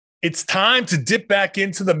It's time to dip back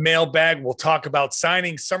into the mailbag. We'll talk about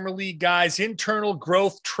signing summer league guys, internal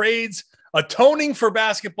growth, trades, atoning for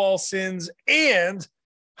basketball sins, and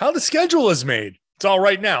how the schedule is made. It's all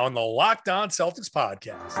right now on the Locked On Celtics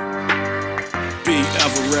podcast. Be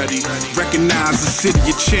ever ready. Recognize the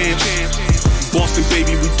city of champs. Boston,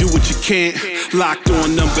 baby, we do what you can't. Locked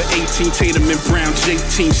on number 18, Tatum and Brown,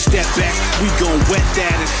 J-team, step back. We gon' wet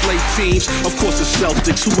that and slay teams. Of course, the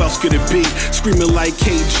Celtics, who else could it be? Screaming like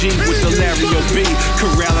KG with the Larry O.B.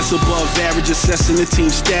 Karalis above average, assessing the team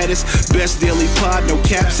status. Best daily pod, no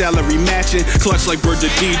cap, salary matching. Clutch like Bird the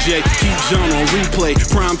DJ, keep John on replay.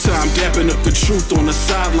 Prime time, dapping up the truth on the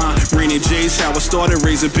sideline. Raining J's, how it started,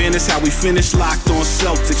 raising banners, how we finished. Locked on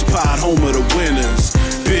Celtics pod, home of the winners.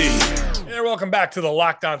 B. Welcome back to the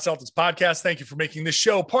Locked On Celtics podcast. Thank you for making this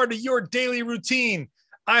show part of your daily routine.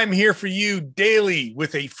 I'm here for you daily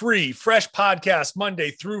with a free, fresh podcast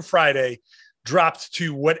Monday through Friday, dropped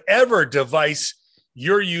to whatever device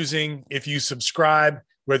you're using. If you subscribe,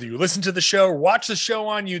 whether you listen to the show or watch the show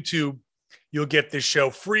on YouTube, you'll get this show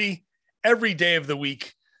free every day of the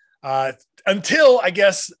week until, I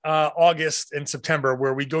guess, August and September,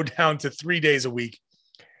 where we go down to 3 days a week.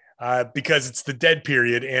 Because it's the dead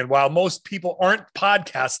period. And while most people aren't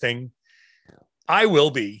podcasting, I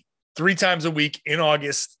will be 3 times a week in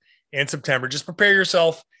August and September. Just prepare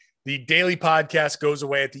yourself. The daily podcast goes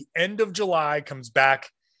away at the end of July, comes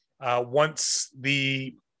back as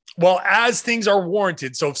things are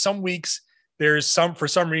warranted. So if some weeks there's for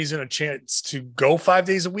some reason, a chance to go 5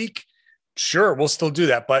 days a week, sure, we'll still do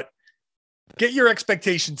that. But get your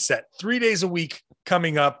expectations set. 3 days a week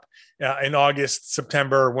coming up. In August,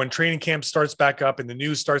 September, when training camp starts back up and the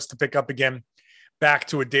news starts to pick up again, back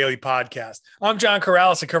to a daily podcast. I'm John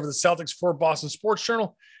Karalis. I cover the Celtics for Boston Sports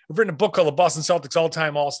Journal. I've written a book called The Boston Celtics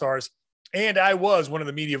All-Time All-Stars, and I was one of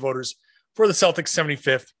the media voters for the Celtics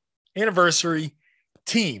 75th anniversary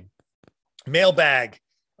team. Mailbag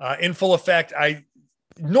in full effect. I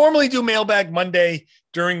normally do mailbag Monday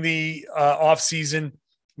during the off season.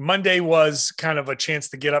 Monday was kind of a chance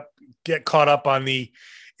to get caught up on the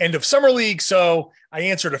end of summer league. So I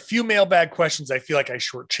answered a few mailbag questions. I feel like I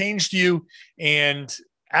shortchanged you. And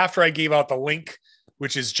after I gave out the link,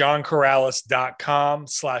 which is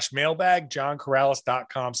johnkaralis.com/mailbag,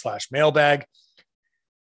 johnkaralis.com/mailbag,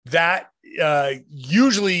 that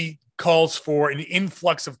usually calls for an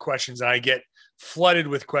influx of questions. And I get flooded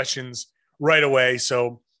with questions right away.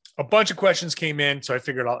 So a bunch of questions came in. So I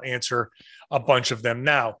figured I'll answer a bunch of them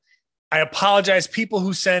now. I apologize. People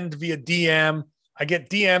who send via DM, I get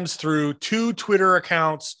DMs through 2 Twitter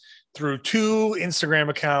accounts, through 2 Instagram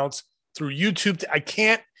accounts, through YouTube. I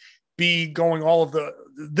can't be going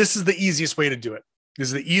this is the easiest way to do it. This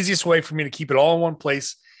is the easiest way for me to keep it all in one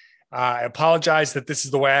place. I apologize that this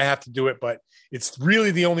is the way I have to do it, but it's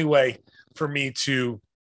really the only way for me to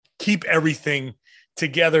keep everything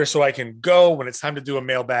together so I can go when it's time to do a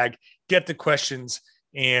mailbag, get the questions,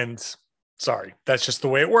 and sorry, that's just the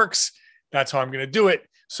way it works. That's how I'm going to do it.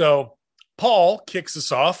 So Paul kicks us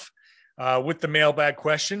off with the mailbag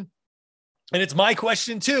question. And it's my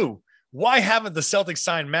question too. Why haven't the Celtics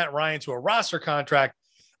signed Matt Ryan to a roster contract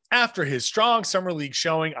after his strong summer league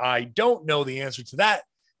showing? I don't know the answer to that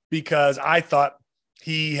because I thought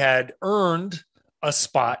he had earned a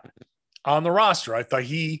spot on the roster. I thought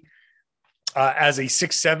he, as a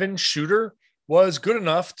 6'7" shooter, was good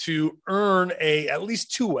enough to earn at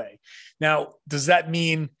least two-way. Now, does that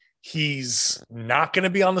mean he's not going to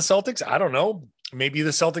be on the Celtics? I don't know. Maybe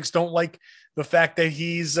the Celtics don't like the fact that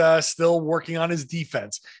he's still working on his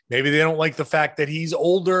defense. Maybe they don't like the fact that he's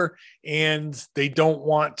older and they don't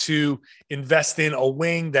want to invest in a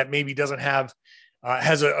wing that maybe doesn't have,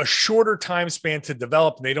 has a shorter time span to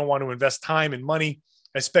develop, and they don't want to invest time and money,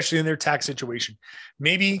 especially in their tax situation.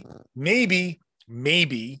 Maybe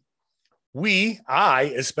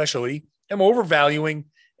I especially am overvaluing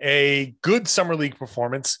a good summer league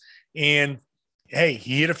performance. And hey,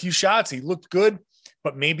 he hit a few shots. He looked good,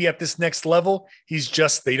 but maybe at this next level,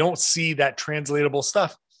 they don't see that translatable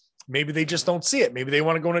stuff. Maybe they just don't see it. Maybe they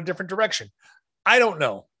want to go in a different direction. I don't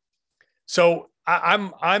know. So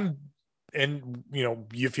and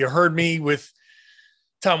if you heard me with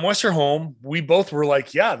Tom Westerholm, we both were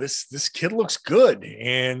like, yeah, this kid looks good.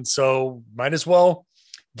 And so might as well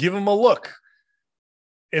give him a look.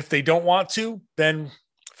 If they don't want to, then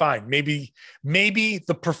fine. Maybe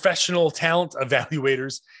the professional talent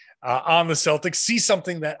evaluators on the Celtics see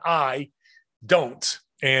something that I don't.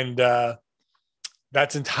 And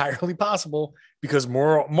that's entirely possible because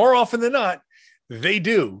more often than not, they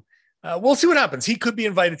do. We'll see what happens. He could be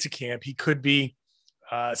invited to camp. He could be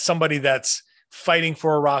somebody that's fighting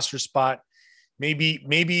for a roster spot.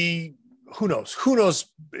 Maybe who knows? Who knows?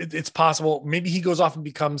 It's possible. Maybe he goes off and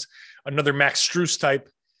becomes another Max Strus type.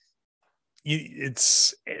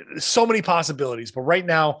 It's so many possibilities, but right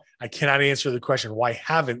now I cannot answer the question. Why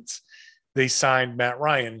haven't they signed Matt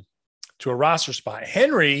Ryan to a roster spot?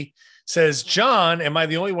 Henry says, John, am I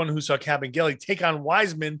the only one who saw Kabengele take on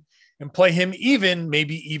Wiseman and play him even,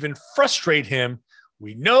 maybe even frustrate him?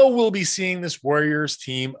 We know we'll be seeing this Warriors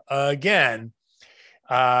team again.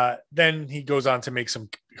 Then he goes on to make some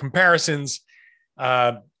comparisons,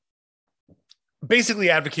 basically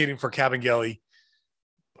advocating for Kabengele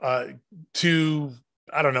to,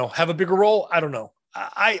 I don't know, have a bigger role. I don't know.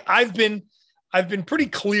 I've been pretty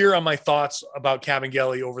clear on my thoughts about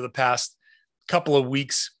Kabengele over the past couple of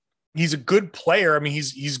weeks. He's a good player. I mean,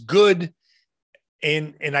 he's good.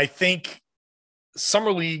 And I think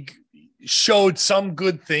Summer League showed some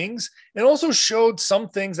good things and also showed some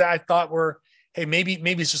things that I thought were, hey, maybe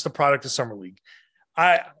it's just a product of Summer League.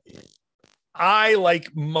 I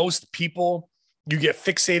like most people, you get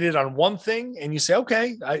fixated on one thing and you say,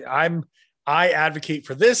 okay, I advocate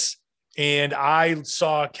for this. And I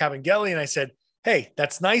saw Kabengele and I said, hey,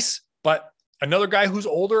 that's nice. But another guy who's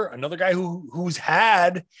older, another guy who's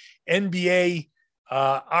had NBA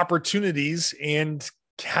opportunities and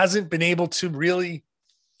hasn't been able to really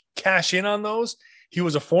cash in on those. He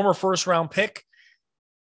was a former first round pick.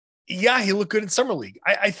 Yeah, he looked good in Summer League.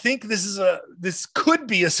 I think this could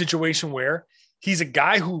be a situation where he's a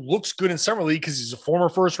guy who looks good in Summer League because he's a former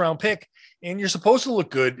first round pick, and you're supposed to look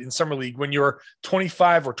good in Summer League when you're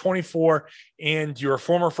 25 or 24 and you're a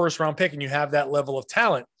former first round pick and you have that level of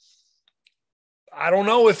talent. I don't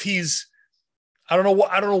know what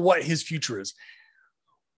his future is.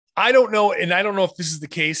 I don't know. And I don't know if this is the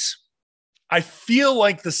case. I feel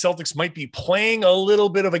like the Celtics might be playing a little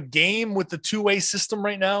bit of a game with the two-way system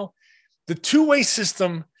right now. The two-way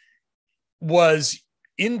system was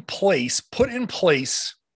put in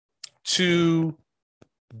place to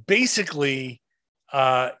basically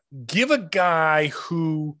give a guy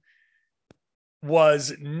who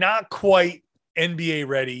was not quite NBA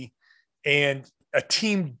ready and a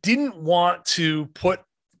team didn't want to put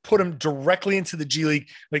him directly into the G League.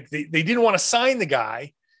 Like they didn't want to sign the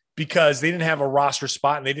guy because they didn't have a roster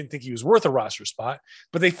spot and they didn't think he was worth a roster spot,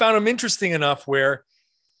 but they found him interesting enough where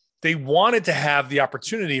they wanted to have the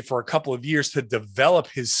opportunity for a couple of years to develop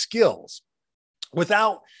his skills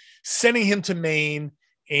without sending him to Maine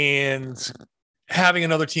and having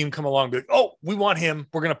another team come along and be like, oh, we want him.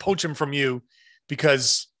 We're going to poach him from you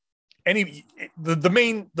because the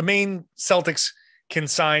main Celtics can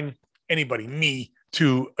sign anybody, me,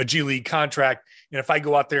 to a G League contract. And if I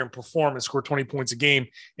go out there and perform and score 20 points a game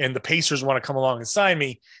and the Pacers want to come along and sign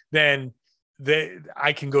me, then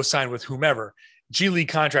I can go sign with whomever. G League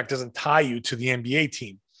contract doesn't tie you to the NBA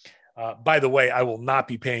team. By the way, I will not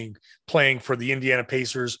be playing for the Indiana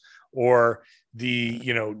Pacers or the,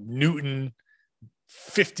 Newton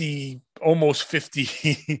 50, almost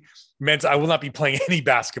 50 men's. I will not be playing any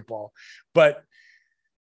basketball, but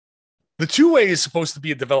the two-way is supposed to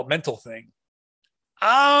be a developmental thing.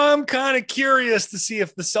 I'm kind of curious to see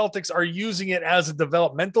if the Celtics are using it as a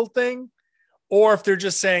developmental thing or if they're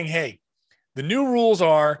just saying, hey, the new rules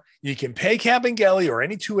are you can pay Kabengele or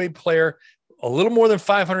any two-way player a little more than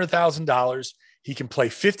 $500,000. He can play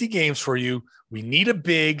 50 games for you. We need a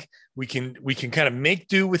big. We can kind of make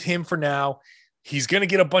do with him for now. He's going to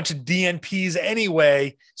get a bunch of DNPs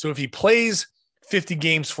anyway. So if he plays 50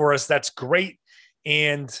 games for us, that's great.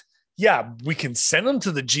 And yeah, we can send him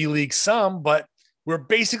to the G League some, but we're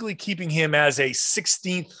basically keeping him as a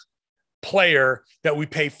 16th player that we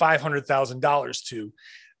pay $500,000 to.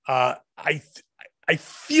 I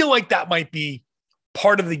feel like that might be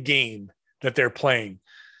part of the game that they're playing.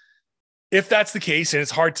 If that's the case, and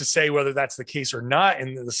it's hard to say whether that's the case or not,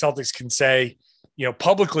 and the Celtics can say,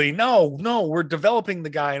 publicly, no, we're developing the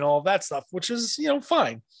guy and all of that stuff, which is,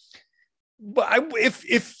 fine. But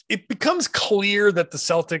if it becomes clear that the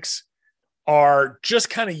Celtics are just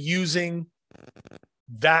kind of using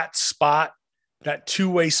that spot, that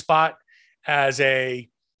two-way spot, as a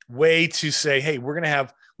way to say, hey, we're going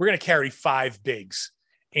to carry 5 bigs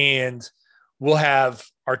and we'll have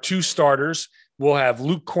our 2 starters. We'll have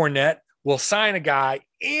Luke Cornett. We'll sign a guy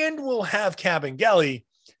and we'll have Kabengele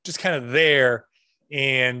just kind of there,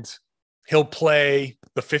 and he'll play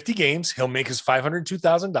the 50 games. He'll make his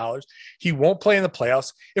 $502,000. He won't play in the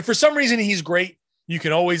playoffs. If for some reason he's great, you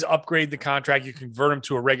can always upgrade the contract. You convert him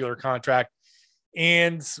to a regular contract.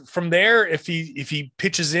 And from there, if he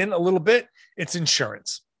pitches in a little bit, it's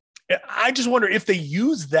insurance. I just wonder if they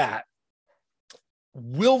use that,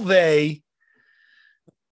 will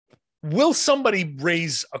somebody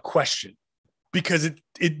raise a question? because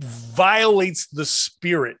it violates the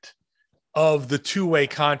spirit of the two-way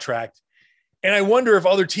contract. And I wonder if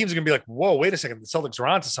other teams are going to be like, whoa, wait a second, the Celtics are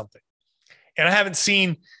onto something. And I haven't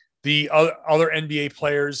seen the other NBA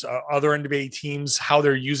players, other NBA teams, how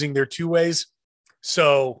they're using their two-ways.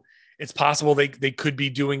 So it's possible they could be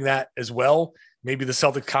doing that as well. Maybe the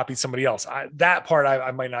Celtics copied somebody else. That part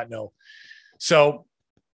I might not know. So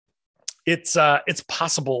it's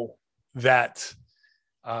possible that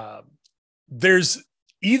there's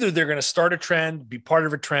either they're going to start a trend, be part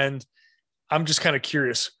of a trend. I'm just kind of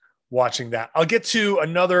curious watching that. I'll get to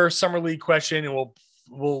another Summer League question, and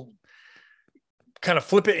we'll kind of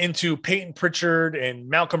flip it into Payton Pritchard and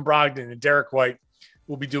Malcolm Brogdon and Derek White.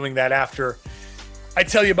 We'll be doing that after I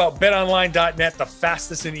tell you about BetOnline.net, the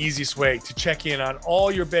fastest and easiest way to check in on all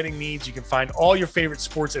your betting needs. You can find all your favorite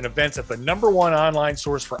sports and events at the #1 online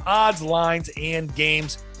source for odds, lines, and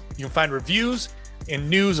games. You can find reviews and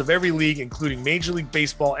news of every league, including Major League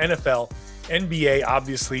Baseball, NFL, NBA,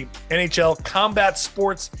 obviously, NHL, combat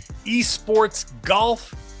sports, esports,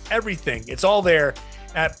 golf, everything. It's all there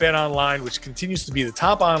at BetOnline, which continues to be the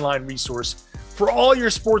top online resource for all your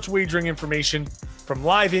sports wagering information, from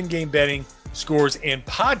live in-game betting, scores, and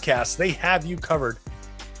podcasts. They have you covered.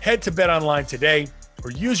 Head to BetOnline today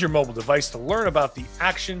or use your mobile device to learn about the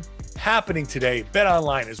action happening today.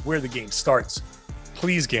 BetOnline is where the game starts.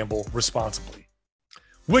 Please gamble responsibly.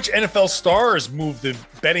 Which NFL stars moved the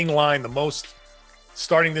betting line the most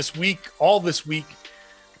starting this week? All this week,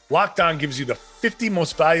 Locked On gives you the 50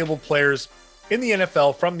 most valuable players in the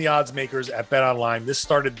NFL from the odds makers at BetOnline. This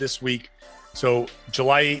started this week, so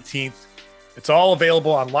July 18th. It's all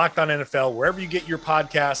available on Locked On NFL, wherever you get your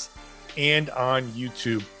podcasts, and on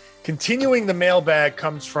YouTube. Continuing the mailbag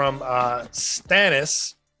comes from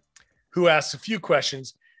Stannis, who asks a few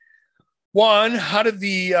questions. One, how did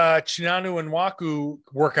the Chinanu Nwankwo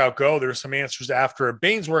workout go? There are some answers after a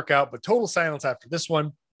Baines workout, but total silence after this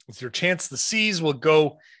one. Is there a chance the C's will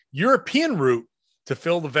go European route to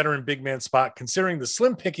fill the veteran big man spot, considering the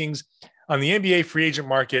slim pickings on the NBA free agent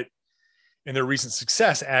market and their recent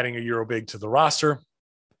success adding a Euro big to the roster?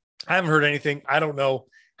 I haven't heard anything. I don't know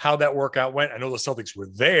how that workout went. I know the Celtics were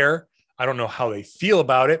there. I don't know how they feel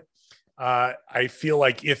about it. I feel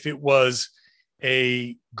like if it was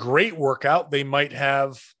a great workout, they might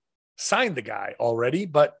have signed the guy already,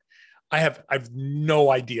 but I've no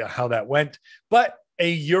idea how that went. But a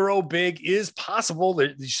Euro big is possible.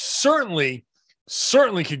 They certainly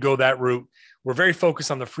could go that route. We're very focused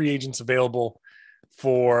on the free agents available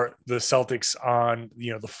for the Celtics on,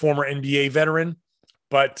 the former NBA veteran,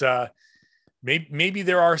 but maybe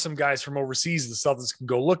there are some guys from overseas the Celtics can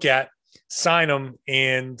go look at, sign them,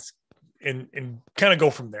 and kind of go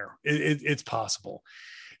from there. It's possible.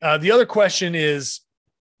 The other question is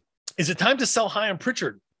it time to sell high on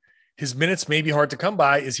Pritchard? His minutes may be hard to come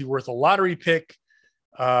by. Is he worth a lottery pick,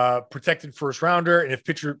 protected first rounder? And if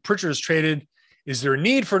Pritchard is traded, is there a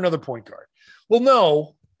need for another point guard? Well,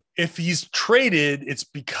 no. If he's traded, it's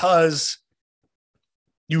because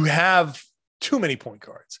you have too many point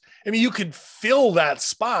guards. I mean, you could fill that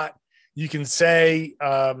spot. You can say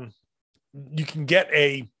you can get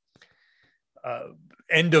a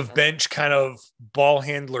end of bench kind of ball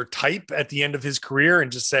handler type at the end of his career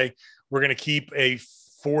and just say, we're going to keep a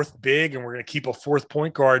fourth big and we're going to keep a fourth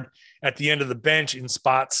point guard at the end of the bench in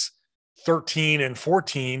spots 13 and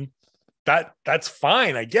 14. That's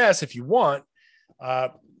fine, I guess, if you want.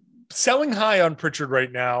 Selling high on Pritchard right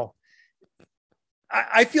now,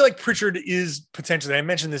 I feel like Pritchard is potentially, I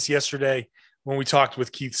mentioned this yesterday when we talked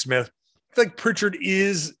with Keith Smith, I feel like Pritchard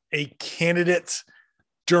is a candidate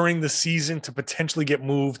during the season to potentially get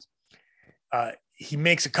moved. He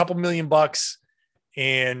makes a couple $1 million,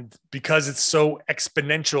 and because it's so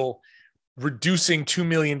exponential, reducing $2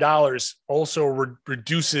 million also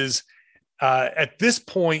reduces at this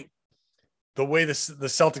point, the way the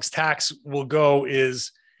Celtics tax will go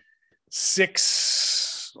is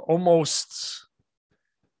almost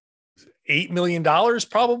 $8 million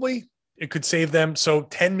probably. It could save them. So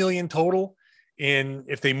 $10 million total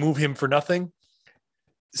if they move him for nothing.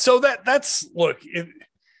 So that's look,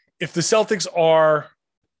 if the Celtics are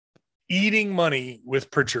eating money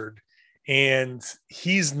with Pritchard and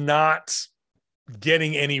he's not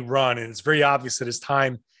getting any run, and it's very obvious that his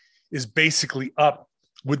time is basically up,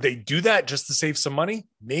 would they do that just to save some money?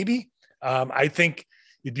 Maybe. I think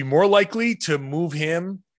it'd be more likely to move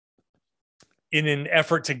him in an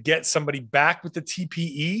effort to get somebody back with the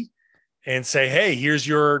TPE and say, hey, here's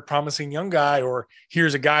your promising young guy, or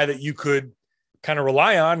here's a guy that you could kind of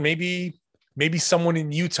rely on. Maybe someone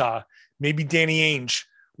in Utah, maybe Danny Ainge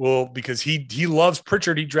will, because he loves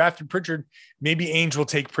Pritchard. He drafted Pritchard. Maybe Ainge will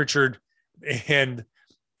take Pritchard and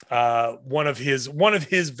one of his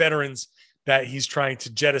veterans that he's trying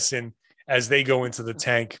to jettison as they go into the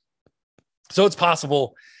tank. So it's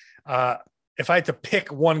possible. If I had to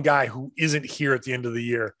pick one guy who isn't here at the end of the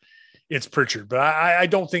year, it's Pritchard. But I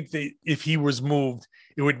don't think that if he was moved,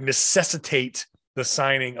 it would necessitate the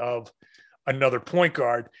signing of another point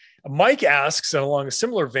guard. Mike asks, and along a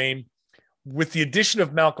similar vein, with the addition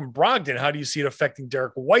of Malcolm Brogdon, how do you see it affecting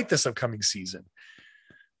Derek White this upcoming season?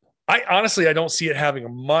 I honestly don't see it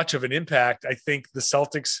having much of an impact. I think the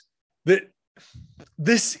Celtics, that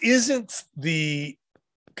this isn't the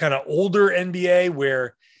kind of older NBA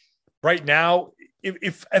where right now,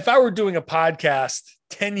 if I were doing a podcast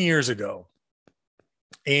 10 years ago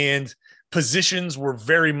and positions were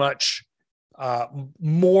very much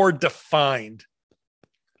more defined,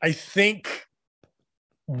 I think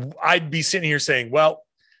I'd be sitting here saying, well,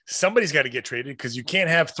 somebody's got to get traded because you can't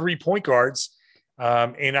have 3 point guards.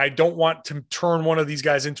 And I don't want to turn one of these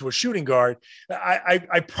guys into a shooting guard.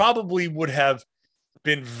 I probably would have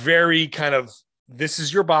been very kind of, this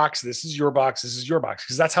is your box, this is your box, this is your box,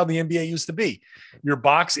 because that's how the NBA used to be. Your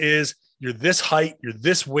box is you're this height, you're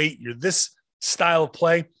this weight, you're this style of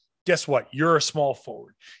play. Guess what? You're a small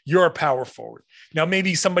forward. You're a power forward. Now,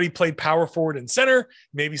 maybe somebody played power forward and center.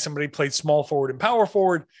 Maybe somebody played small forward and power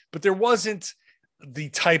forward, but there wasn't the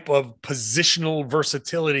type of positional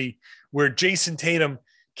versatility where Jayson Tatum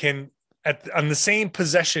can, on the same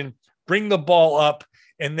possession, bring the ball up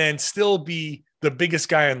and then still be the biggest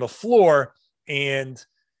guy on the floor and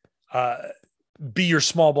be your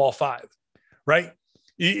small ball 5, right?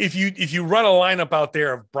 If you run a lineup out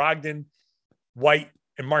there of Brogdon, White,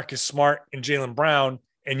 and Marcus Smart and Jaylen Brown,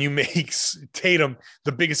 and you make Tatum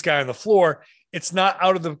the biggest guy on the floor, it's not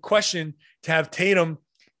out of the question to have Tatum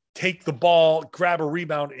take the ball, grab a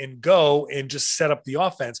rebound, and go and just set up the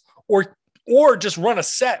offense, or just run a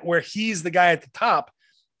set where he's the guy at the top.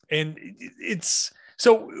 And it's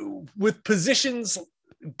so with positions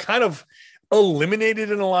kind of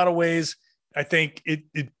eliminated in a lot of ways, I think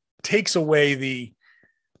it takes away the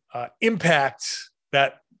impact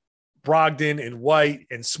that Brogdon and White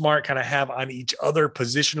and Smart kind of have on each other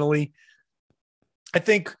positionally. I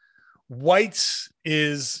think White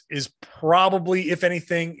is probably, if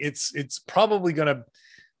anything, it's probably going to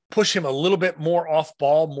push him a little bit more off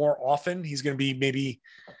ball more often. He's going to be maybe,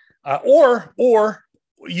 or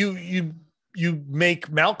you make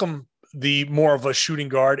Malcolm the more of a shooting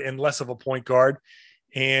guard and less of a point guard,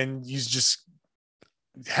 and you just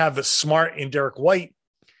have a Smart and Derek White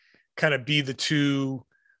kind of be the 2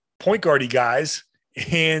 point guardy guys,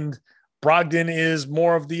 and Brogdon is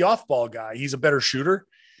more of the off ball guy. He's a better shooter.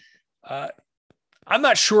 I'm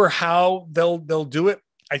not sure how they'll do it.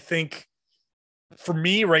 I think for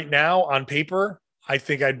me right now on paper, I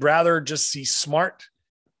think I'd rather just see Smart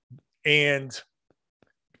and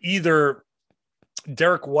either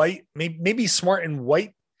Derek White, maybe Smart and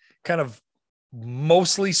White, kind of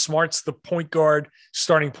mostly Smart's the point guard,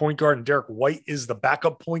 starting point guard, and Derek White is the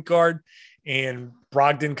backup point guard, and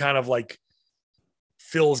Brogdon kind of like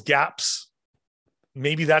fills gaps.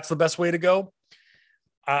 Maybe that's the best way to go.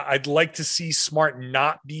 I'd like to see Smart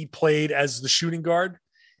not be played as the shooting guard,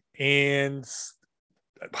 and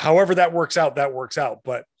however that works out, that works out.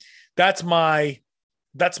 But that's my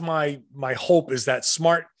hope, is that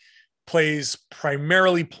Smart plays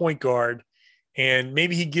primarily point guard, and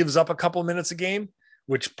maybe he gives up a couple of minutes a game,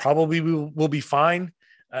 which probably will be fine,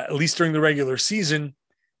 at least during the regular season,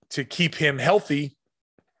 to keep him healthy.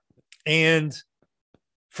 And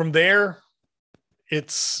from there,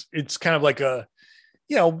 it's kind of like a,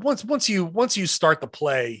 once you start the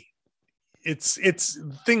play, it's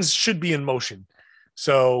things should be in motion.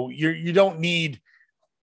 So you don't need,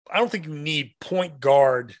 I don't think you need point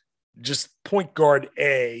guard, just point guard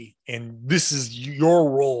A, and this is your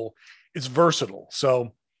role. It's versatile.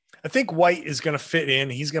 So I think White is going to fit in.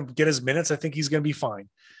 He's going to get his minutes. I think he's going to be fine,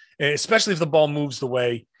 and especially if the ball moves the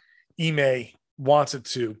way Ime wants it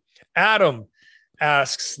to. Adam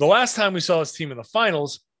asks, the last time we saw his team in the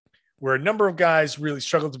finals, where a number of guys really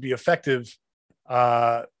struggled to be effective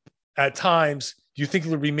at times, do you think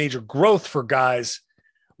there would be major growth for guys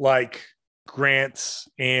like Grant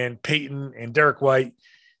and Payton and Derek White,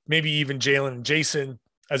 maybe even Jaylen and Jayson,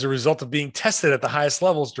 as a result of being tested at the highest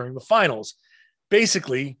levels during the finals?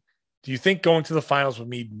 Basically, do you think going to the finals would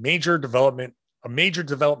mean a major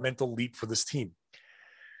developmental leap for this team?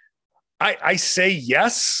 I say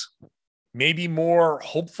yes, maybe more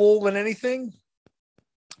hopeful than anything.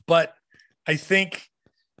 But I think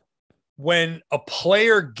when a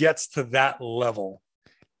player gets to that level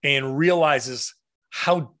and realizes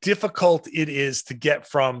how difficult it is to get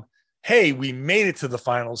from, hey, we made it to the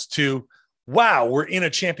finals, to wow, we're in a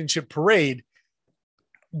championship parade.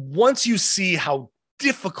 Once you see how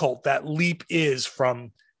difficult that leap is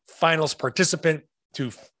from finals participant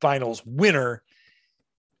to finals winner,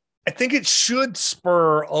 I think it should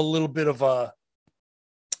spur a little bit of a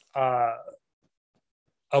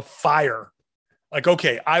fire. Like,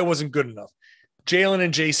 okay, I wasn't good enough. Jaylen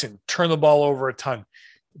and Jayson turned the ball over a ton.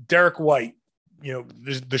 Derek White,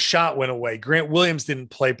 the shot went away. Grant Williams didn't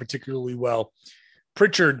play particularly well.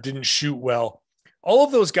 Pritchard didn't shoot well. All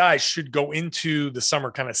of those guys should go into the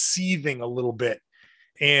summer kind of seething a little bit.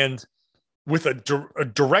 And with a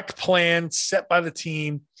direct plan set by the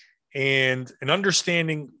team and an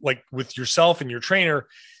understanding, like with yourself and your trainer,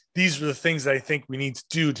 these are the things that I think we need to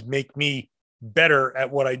do to make me better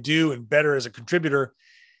at what I do and better as a contributor.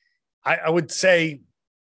 I would say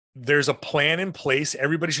there's a plan in place.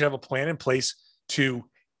 Everybody should have a plan in place to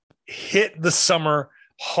hit the summer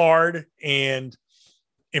hard and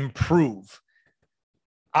improve.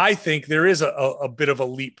 I think there is a bit of a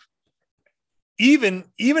leap, even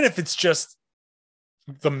if it's just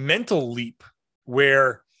the mental leap,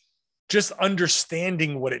 where just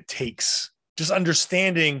understanding what it takes, just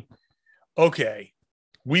understanding, okay,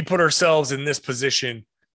 we put ourselves in this position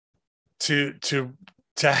to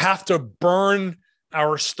have to burn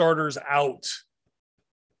our starters out.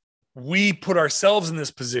 We put ourselves in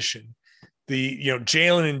this position.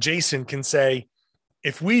 Jaylen and Jayson can say,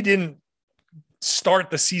 if we didn't start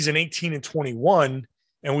the season 18-21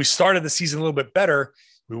 and we started the season a little bit better,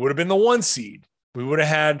 we would have been the 1 seed. We would have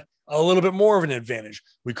had a little bit more of an advantage.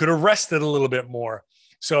 We could have rested a little bit more.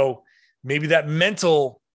 So maybe that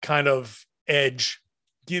mental kind of edge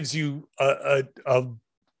gives you a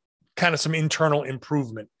kind of some internal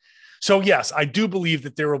improvement. So yes, I do believe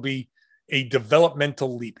that there will be a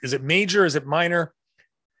developmental leap. Is it major? Is it minor?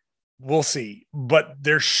 We'll see, but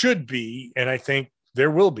there should be, and I think there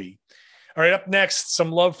will be. All right, up next,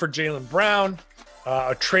 some love for Jaylen Brown,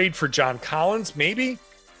 a trade for John Karalis, maybe,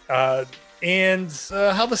 and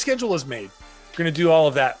how the schedule is made. We're going to do all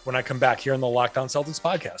of that when I come back here on the Locked On Celtics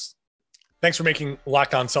podcast. Thanks for making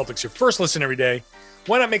Locked On Celtics your first listen every day.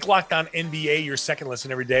 Why not make Locked On NBA your second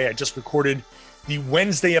listen every day? I just recorded the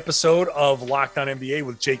Wednesday episode of Locked On NBA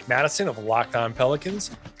with Jake Madison of Locked On Pelicans.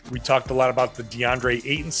 We talked a lot about the DeAndre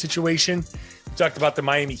Ayton situation. We talked about the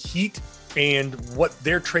Miami Heat and what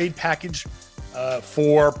their trade package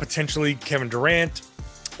for potentially Kevin Durant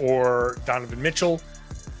or Donovan Mitchell.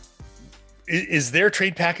 Is their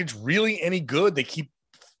trade package really any good? They keep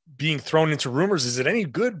being thrown into rumors. Is it any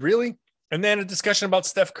good, really? And then a discussion about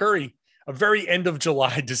Steph Curry, a very end of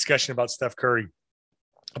July discussion about Steph Curry,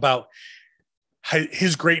 about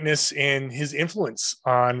his greatness and his influence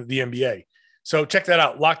on the NBA. So check that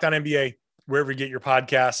out. Locked On NBA, wherever you get your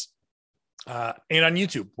podcasts, and on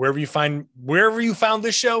YouTube, wherever you found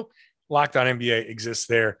this show, Locked On NBA exists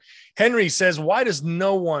there. Henry says, why does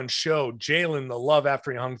no one show Jaylen the love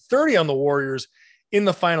after he hung 30 on the Warriors in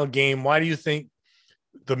the final game? Why do you think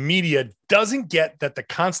the media doesn't get that the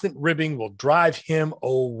constant ribbing will drive him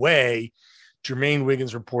away? Jermaine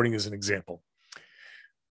Wiggins reporting as an example.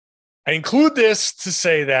 I include this to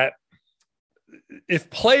say that if a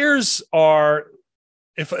player is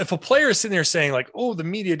sitting there saying like, oh, the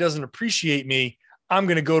media doesn't appreciate me, I'm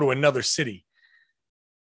going to go to another city,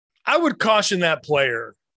 I would caution that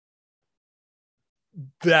player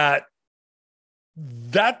that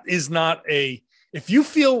is not if you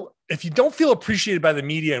don't feel appreciated by the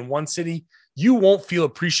media in one city, you won't feel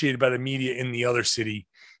appreciated by the media in the other city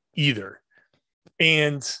either.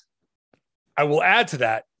 And I will add to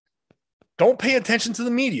that, don't pay attention to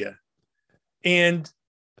the media. And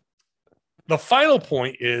the final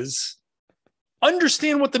point is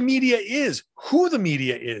understand what the media is, who the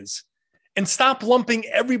media is, and stop lumping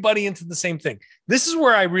everybody into the same thing. This is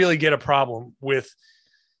where I really get a problem with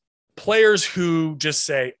players who just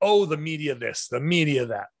say, oh, the media this, the media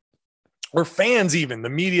that, or fans even, the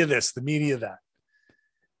media this, the media that.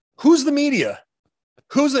 Who's the media?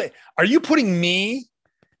 Are you putting me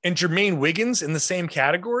and Jermaine Wiggins in the same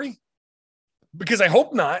category? Because I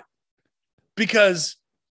hope not, because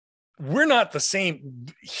we're not the same.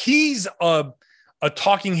 He's a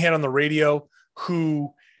talking head on the radio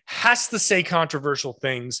who has to say controversial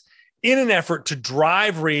things in an effort to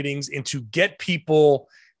drive ratings and to get people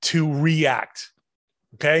to react.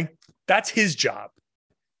 Okay. That's his job.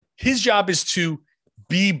 His job is to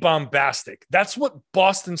be bombastic. That's what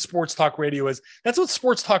Boston Sports Talk Radio is. That's what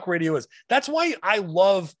sports talk radio is. That's why I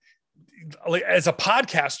love, like, as a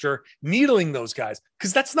podcaster, needling those guys,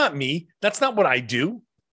 because that's not me. That's not what I do.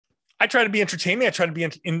 I try to be entertaining. I try to be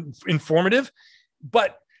informative,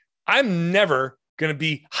 but I'm never going to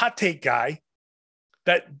be hot take guy.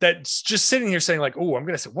 that's just sitting here saying like, oh, I'm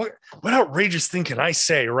going to say, what outrageous thing can I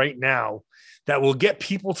say right now that will get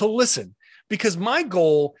people to listen? Because my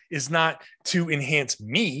goal is not to enhance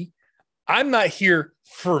me. I'm not here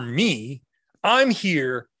for me. I'm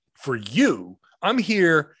here for you. I'm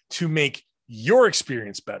here to make your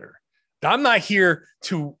experience better. I'm not here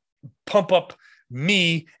to pump up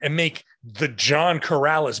me and make the John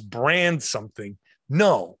Karalis brand something.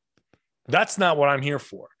 No, that's not what I'm here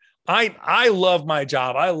for. I love my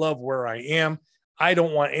job. I love where I am. I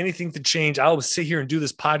don't want anything to change. I'll sit here and do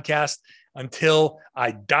this podcast until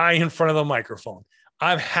I die in front of the microphone.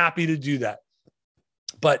 I'm happy to do that.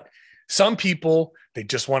 But some people, they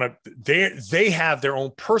just want to, they have their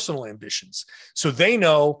own personal ambitions. So they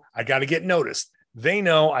know I got to get noticed. They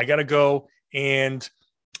know I got to go and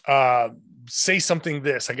say something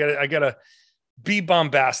this. I got to be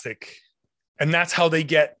bombastic. And that's how they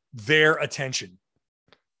get their attention.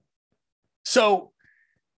 So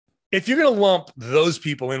if you're going to lump those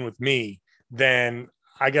people in with me, then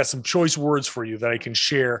I got some choice words for you that I can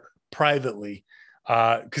share privately,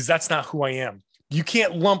 because that's not who I am. You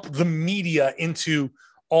can't lump the media into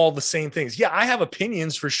all the same things. Yeah, I have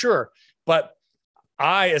opinions for sure, but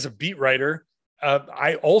I, as a beat writer,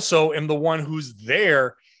 I also am the one who's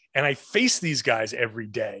there, and I face these guys every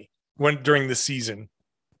day during the season.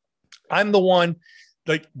 I'm the one.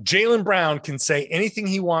 Like Jaylen Brown can say anything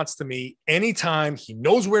he wants to me anytime. He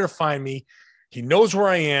knows where to find me. He knows where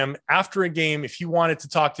I am after a game. If he wanted to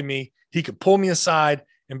talk to me, he could pull me aside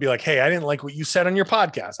and be like, hey, I didn't like what you said on your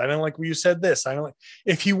podcast. I didn't like what you said this. I don't like,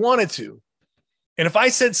 if he wanted to. And if I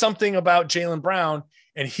said something about Jaylen Brown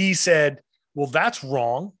and he said, well, that's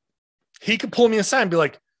wrong, he could pull me aside and be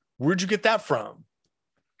like, where'd you get that from?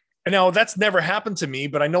 And now that's never happened to me,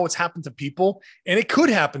 but I know it's happened to people, and it could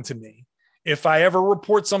happen to me if I ever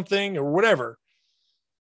report something or whatever.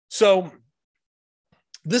 So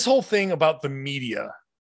this whole thing about the media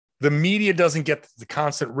doesn't get the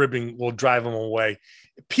constant ribbing will drive them away.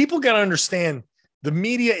 People got to understand the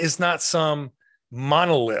media is not some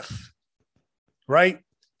monolith, right?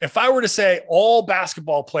 If I were to say all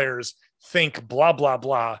basketball players think blah, blah,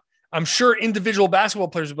 blah, I'm sure individual basketball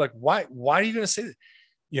players would be like, why are you going to say that?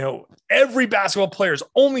 You know, every basketball player is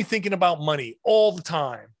only thinking about money all the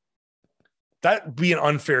time. That'd be an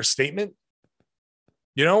unfair statement.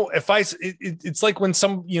 You know, it's like when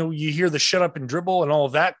you hear the shut up and dribble and all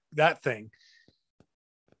of that thing.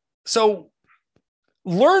 So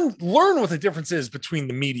learn what the difference is between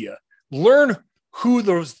the media. Learn who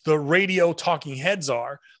the radio talking heads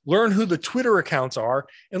are, learn who the Twitter accounts are,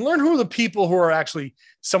 and learn who the people who are actually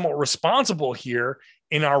somewhat responsible here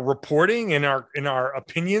in our reporting, in our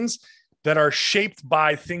opinions that are shaped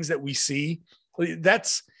by things that we see.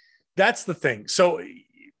 That's the thing. So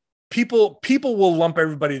people will lump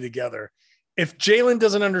everybody together. If Jaylen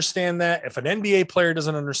doesn't understand that, if an NBA player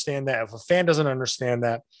doesn't understand that, if a fan doesn't understand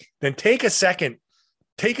that, then take a second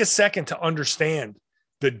to understand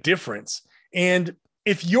the difference. And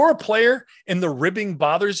if you're a player and the ribbing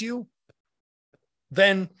bothers you,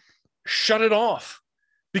 then shut it off,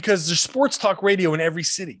 because there's sports talk radio in every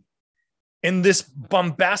city. And this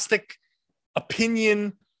bombastic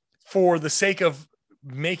opinion for the sake of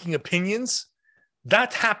making opinions,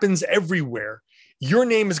 that happens everywhere. Your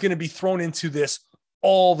name is going to be thrown into this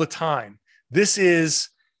all the time. This is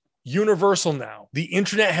universal now. The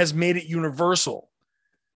internet has made it universal.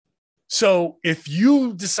 So if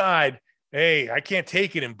you decide, hey, I can't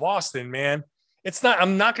take it in Boston, man,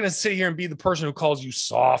 I'm not going to sit here and be the person who calls you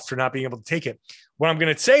soft for not being able to take it. What I'm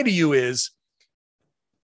going to say to you is,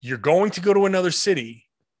 you're going to go to another city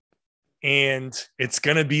and it's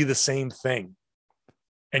going to be the same thing.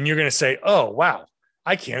 And you're going to say, oh, wow,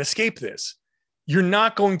 I can't escape this. You're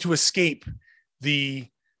not going to escape the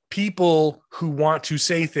people who want to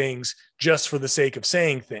say things just for the sake of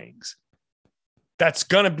saying things.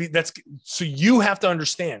 So you have to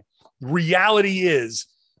understand, reality is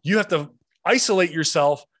you have to isolate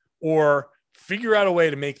yourself or figure out a way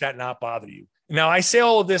to make that not bother you. Now, I say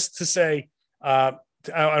all of this to say, I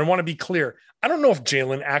want to be clear. I don't know if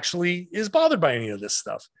Jaylen actually is bothered by any of this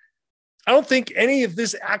stuff. I don't think any of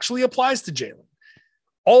this actually applies to Jaylen.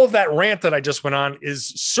 All of that rant that I just went on is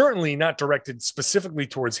certainly not directed specifically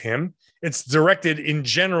towards him. It's directed in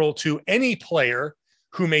general to any player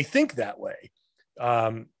who may think that way.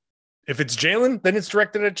 If it's Jaylen, then it's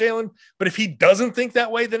directed at Jaylen. But if he doesn't think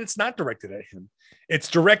that way, then it's not directed at him. It's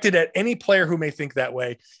directed at any player who may think that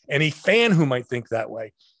way, any fan who might think that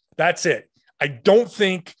way. That's it. I don't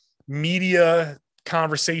think media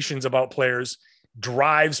conversations about players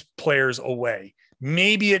drives players away.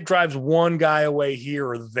 Maybe it drives one guy away here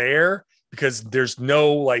or there because there's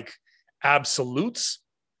no like absolutes,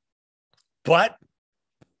 but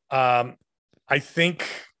I think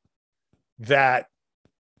that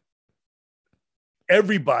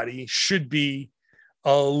everybody should be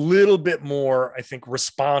a little bit more, I think,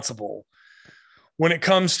 responsible when it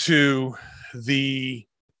comes to the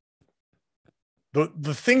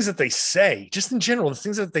things that they say, just in general, the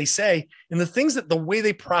things that they say and the way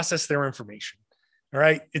they process their information. All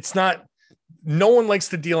right. It's not, no one likes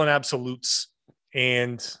to deal in absolutes,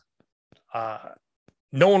 and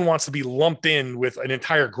no one wants to be lumped in with an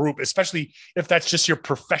entire group, especially if that's just your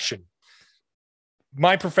profession.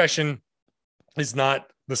 My profession is not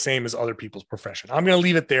the same as other people's profession. I'm going to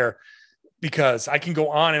leave it there because I can go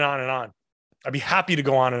on and on and on. I'd be happy to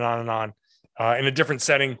go on and on and on in a different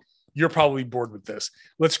setting. You're probably bored with this.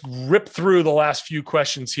 Let's rip through the last few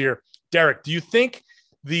questions here. Derek, do you think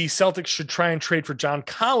the Celtics should try and trade for John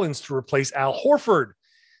Collins to replace Al Horford?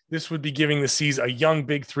 This would be giving the C's a young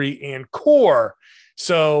big three and core.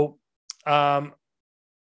 So I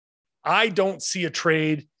don't see a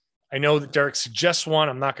trade. I know that Derek suggests one.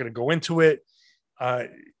 I'm not going to go into it.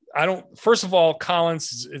 First of all,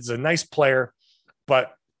 Collins is a nice player,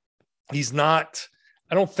 but he's not,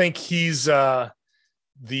 I don't think he's the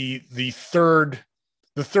third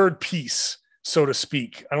piece, so to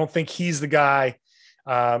speak. I don't think he's the guy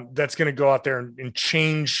that's going to go out there and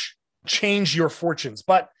change your fortunes.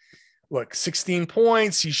 But look, 16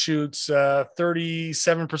 points. He shoots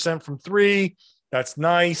 37% from three. That's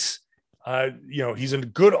nice. He's a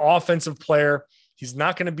good offensive player. He's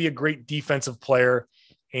not going to be a great defensive player,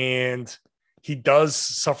 and he does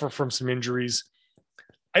suffer from some injuries.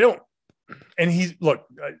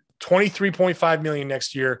 $23.5 million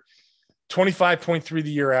next year, 25.3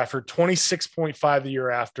 the year after, 26.5 the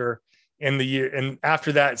year after, and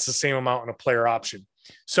after that, it's the same amount in a player option.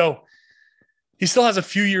 So he still has a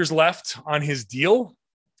few years left on his deal,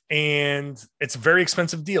 and it's a very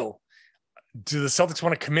expensive deal. Do the Celtics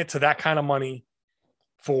want to commit to that kind of money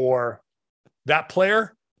for that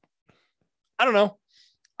player? I don't know.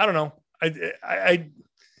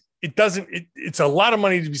 It's a lot of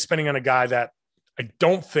money to be spending on a guy that I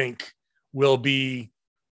don't think will be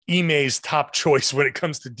Ime's top choice when it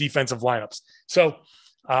comes to defensive lineups. So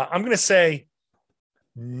I'm going to say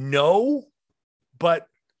no, but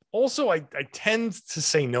also I tend to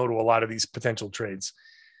say no to a lot of these potential trades.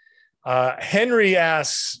 Henry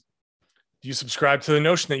asks, do you subscribe to the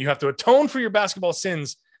notion that you have to atone for your basketball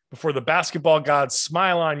sins before the basketball gods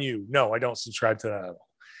smile on you? No, I don't subscribe to that at all.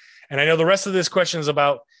 And I know the rest of this question is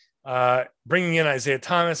about bringing in Isaiah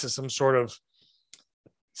Thomas as some sort of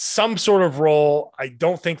role. I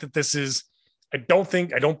don't think that this is, I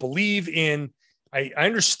don't believe in, I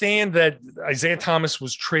understand that Isaiah Thomas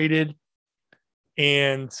was traded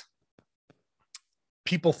and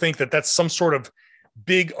people think that that's some sort of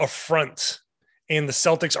big affront and the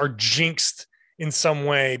Celtics are jinxed in some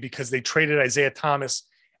way because they traded Isaiah Thomas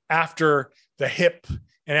after the hip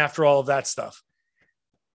and after all of that stuff.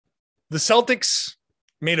 The Celtics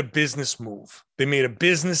made a business move. They made a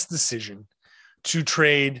business decision to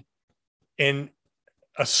trade in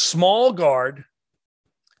a small guard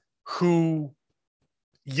who,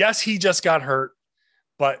 yes, he just got hurt,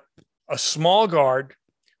 but a small guard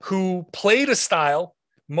who played a style.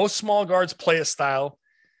 Most small guards play a style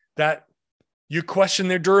that you question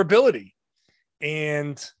their durability.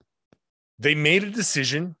 And they made a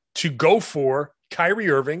decision to go for Kyrie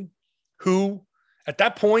Irving, who at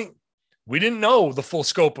that point, we didn't know the full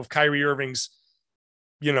scope of Kyrie Irving's,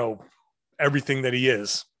 everything that he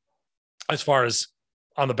is as far as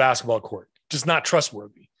on the basketball court, just not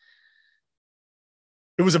trustworthy.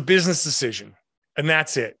 It was a business decision, and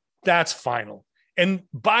that's it. That's final. And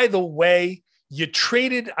by the way, you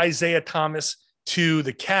traded Isaiah Thomas to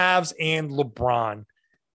the Cavs and LeBron.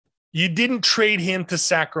 You didn't trade him to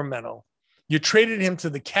Sacramento. You traded him to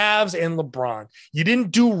the Cavs and LeBron. You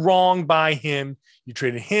didn't do wrong by him. You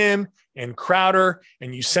traded him and Crowder,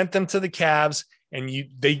 and you sent them to the Cavs, and you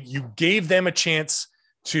gave them a chance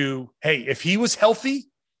to, hey, if he was healthy,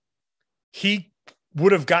 he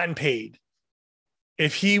would have gotten paid.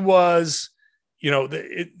 If he was,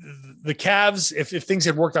 the Cavs, if things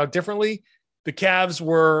had worked out differently, the Cavs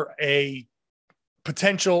were they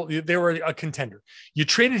were a contender. You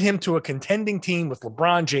traded him to a contending team with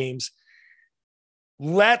LeBron James.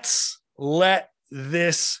 Let's let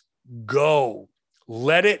this go.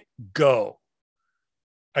 Let it go.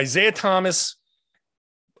 Isaiah Thomas,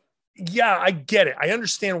 yeah, I get it. I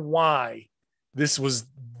understand why this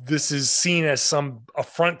is seen as some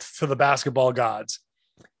affront to the basketball gods.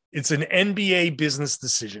 It's an NBA business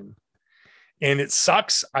decision, and it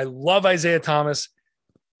sucks. I love Isaiah Thomas.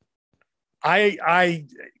 I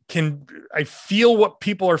I feel what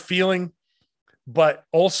people are feeling, but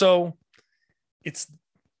also it's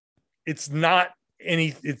not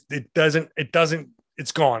any, it doesn't,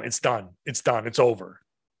 it's gone. It's done. It's over.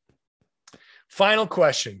 Final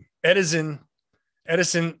question. Edison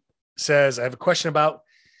says, I have a question about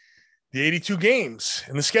the 82 games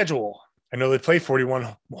in the schedule. I know they play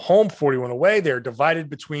 41 home, 41 away. They're divided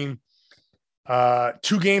between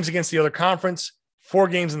 2 games against the other conference, 4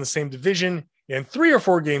 games in the same division, and 3 or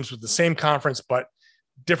 4 games with the same conference, but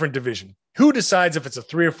different division. Who decides if it's a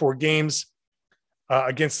 3 or 4 games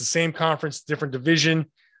against the same conference, different division?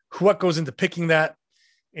 What goes into picking that?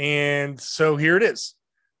 And so here it is.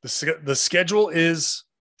 The schedule is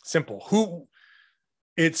simple.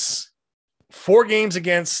 It's 4 games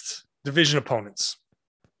against division opponents,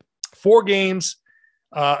 4 games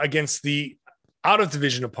against the out of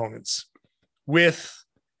division opponents, with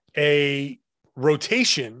a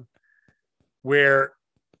rotation where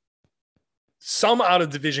some out of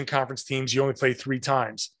division conference teams you only play 3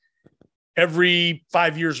 times every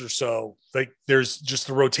 5 years or so. Like, there's just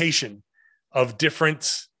a rotation of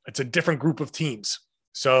it's a different group of teams.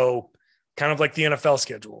 So kind of like the NFL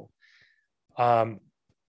schedule.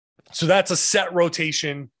 So that's a set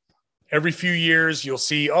rotation. Every few years you'll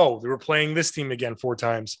see, oh, they were playing this team again 4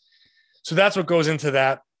 times. So that's what goes into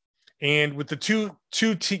that. And with the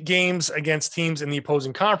two games against teams in the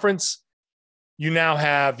opposing conference, you now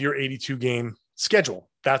have your 82 game schedule.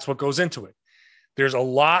 That's what goes into it. There's a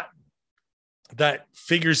lot that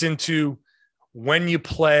figures into when you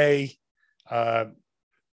play,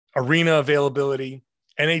 arena availability.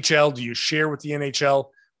 NHL, do you share with the NHL?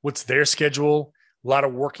 What's their schedule? A lot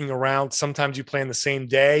of working around. Sometimes you play on the same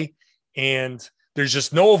day, and there's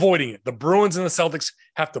just no avoiding it. The Bruins and the Celtics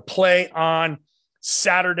have to play on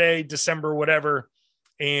Saturday, December, whatever.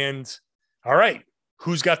 And all right,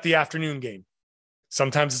 who's got the afternoon game?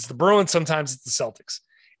 Sometimes it's the Bruins, sometimes it's the Celtics.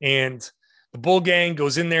 And the Bull Gang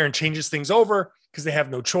goes in there and changes things over because they have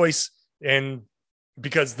no choice. And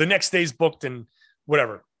because the next day's booked and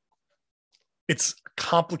whatever. It's a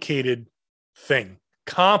complicated thing.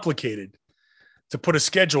 Complicated to put a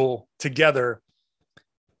schedule together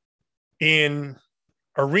in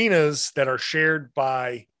arenas that are shared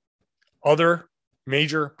by other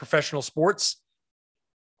major professional sports,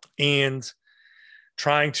 and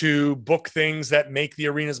trying to book things that make the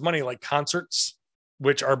arenas money, like concerts,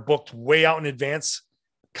 which are booked way out in advance.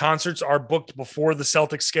 Concerts are booked before the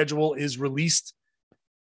Celtics schedule is released.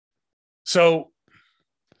 So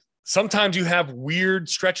sometimes you have weird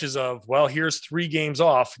stretches of, well, here's 3 games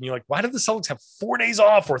off. And you're like, why did the Celtics have 4 days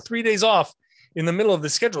off or 3 days off in the middle of the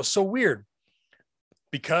schedule? So weird.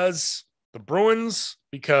 Because the Bruins,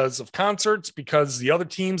 because of concerts, because the other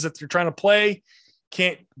teams that they're trying to play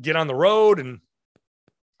can't get on the road. And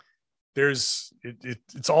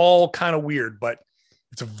it's all kind of weird, but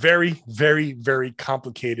it's a very, very, very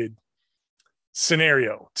complicated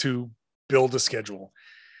scenario to build a schedule.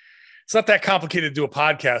 It's not that complicated to do a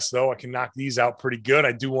podcast, though. I can knock these out pretty good.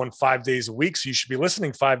 I do one 5 days a week, so you should be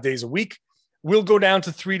listening 5 days a week. We'll go down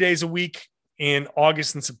to 3 days a week in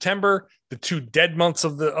August and September, the 2 dead months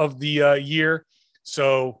of the year.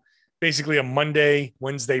 So basically a Monday,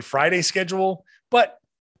 Wednesday, Friday schedule, but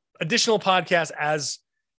additional podcasts as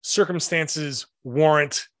circumstances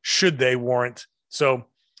warrant, should they warrant. So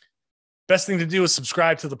best thing to do is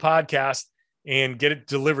subscribe to the podcast and get it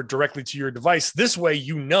delivered directly to your device. This way,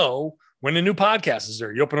 you know when a new podcast is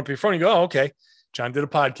there. You open up your phone, you go, oh, okay, John did a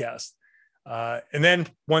podcast. And then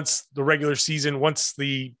once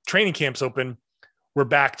the training camps open, we're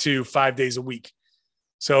back to 5 days a week.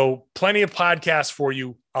 So plenty of podcasts for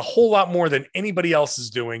you, a whole lot more than anybody else is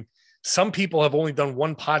doing. Some people have only done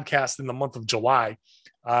 1 podcast in the month of July.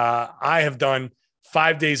 I have done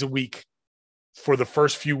 5 days a week for the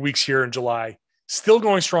first few weeks here in July. Still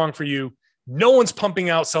going strong for you. No one's pumping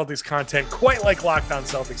out Celtics content quite like Locked On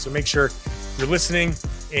Celtics. So make sure you're listening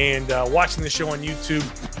and watching the show on YouTube.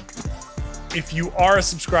 If you are a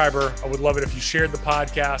subscriber, I would love it if you shared the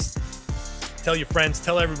podcast. Tell your friends,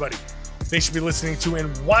 tell everybody. They should be listening to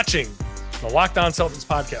and watching the Locked On Celtics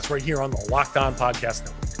podcast right here on the Locked On Podcast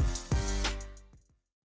Network.